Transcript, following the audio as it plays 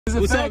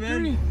Is it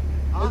factory?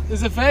 Huh?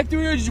 Is it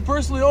factory or did you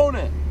personally own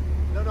it?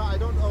 No, I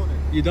don't own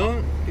it. You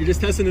don't? You're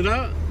just testing it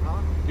out? Huh?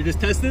 You're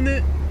just testing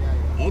it?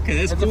 Yeah. Okay,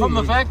 that's cool. Is it from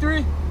the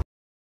factory?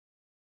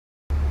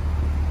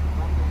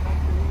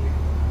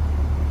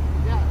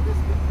 Yeah, it is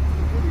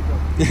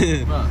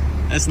completely done.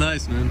 That's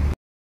nice, man.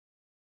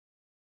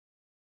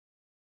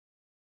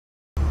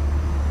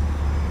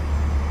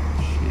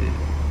 Shit.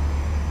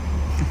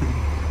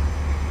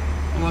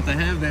 I want to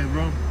have that,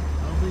 bro. I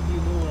don't think you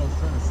know what I was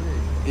trying to say.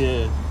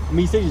 Yeah. I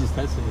mean, you said you're just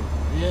testing it.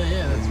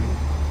 Yeah, that's right.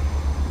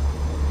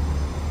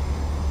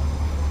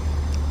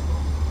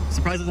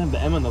 Surprised it doesn't have the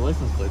M on the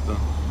license plate, though.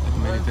 Like the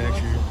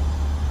manufacturer.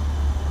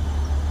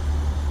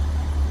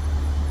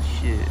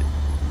 Shit.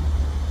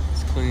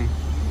 It's clean.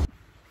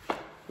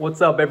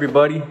 What's up,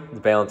 everybody? It's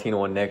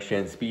Valentino on Next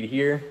Gen Speed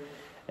here.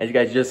 As you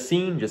guys just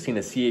seen the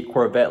C8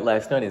 Corvette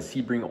last night in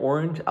Sebring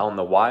Orange out in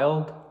the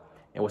wild.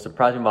 And what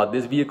surprised me about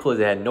this vehicle is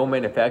it had no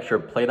manufacturer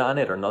plate on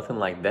it or nothing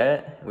like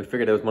that. We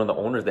figured it was one of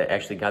the owners that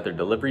actually got their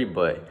delivery,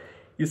 but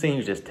he was saying he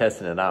was just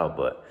testing it out,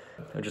 but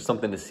it was just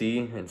something to see,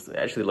 and it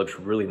actually looks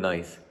really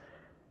nice.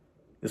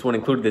 This one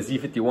included the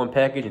Z51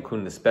 package,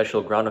 including the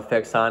special ground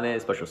effects on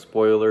it, special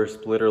spoiler,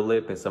 splitter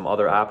lip, and some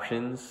other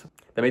options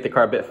that make the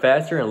car a bit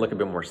faster and look a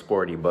bit more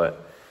sporty.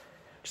 But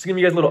just to give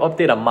you guys a little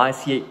update on my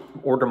C8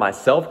 order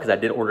myself, because I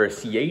did order a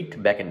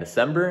C8 back in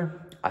December.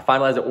 I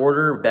finalized the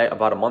order back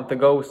about a month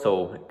ago,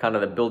 so kind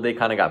of the build date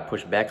kind of got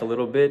pushed back a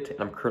little bit, and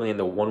I'm currently in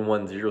the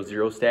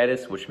 1100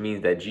 status, which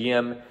means that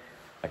GM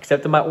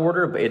accepted my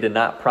order, but it did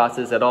not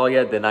process at all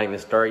yet, did not even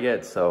start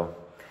yet. So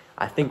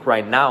I think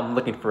right now I'm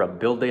looking for a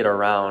build date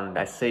around,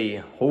 I say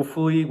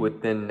hopefully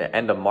within the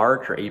end of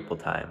March or April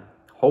time,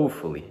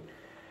 hopefully.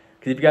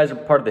 Because if you guys are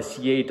part of the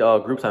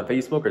C8 groups on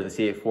Facebook or the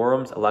C8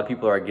 forums, a lot of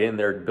people are getting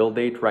their build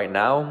date right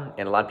now,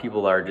 and a lot of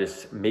people are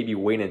just maybe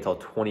waiting until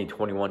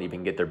 2021 to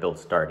even get their build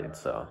started.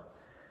 So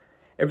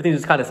everything's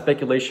just kind of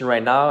speculation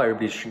right now.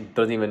 Everybody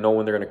doesn't even know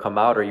when they're going to come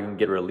out or even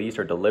get released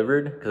or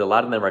delivered, because a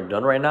lot of them are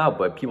done right now,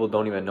 but people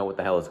don't even know what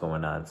the hell is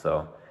going on.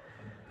 So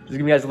just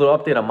giving you guys a little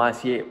update on my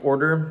C8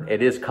 order.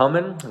 It is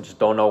coming. I just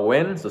don't know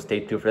when, so stay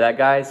tuned for that,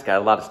 guys. Got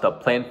a lot of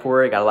stuff planned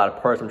for it. Got a lot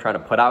of parts I'm trying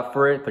to put out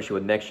for it,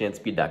 especially with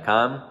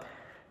nextgenspeed.com.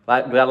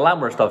 We got a lot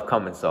more stuff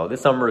coming, so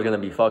this summer is going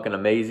to be fucking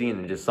amazing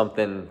and just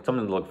something to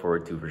look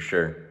forward to for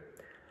sure.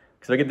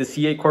 Because if I get the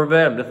C8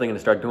 Corvette, I'm definitely going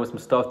to start doing some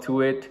stuff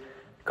to it.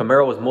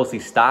 Camaro was mostly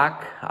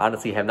stock. I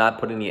honestly have not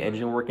put any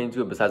engine work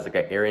into it besides like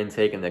an air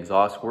intake and the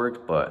exhaust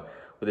work. But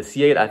with the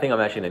C8, I think I'm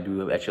actually going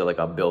to do like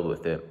a build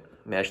with it.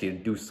 And actually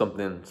do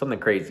something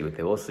crazy with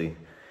it. We'll see.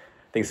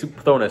 I think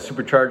throwing a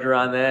supercharger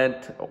on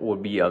that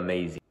would be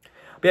amazing.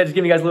 But yeah, just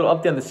giving you guys a little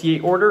update on the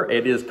C8 order.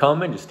 It is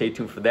coming. Just stay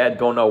tuned for that.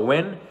 Don't know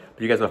when.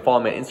 But you guys want to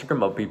follow me on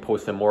Instagram. I'll be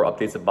posting more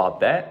updates about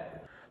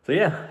that. So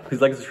yeah,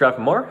 please like and subscribe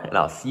for more. And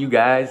I'll see you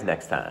guys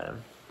next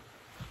time.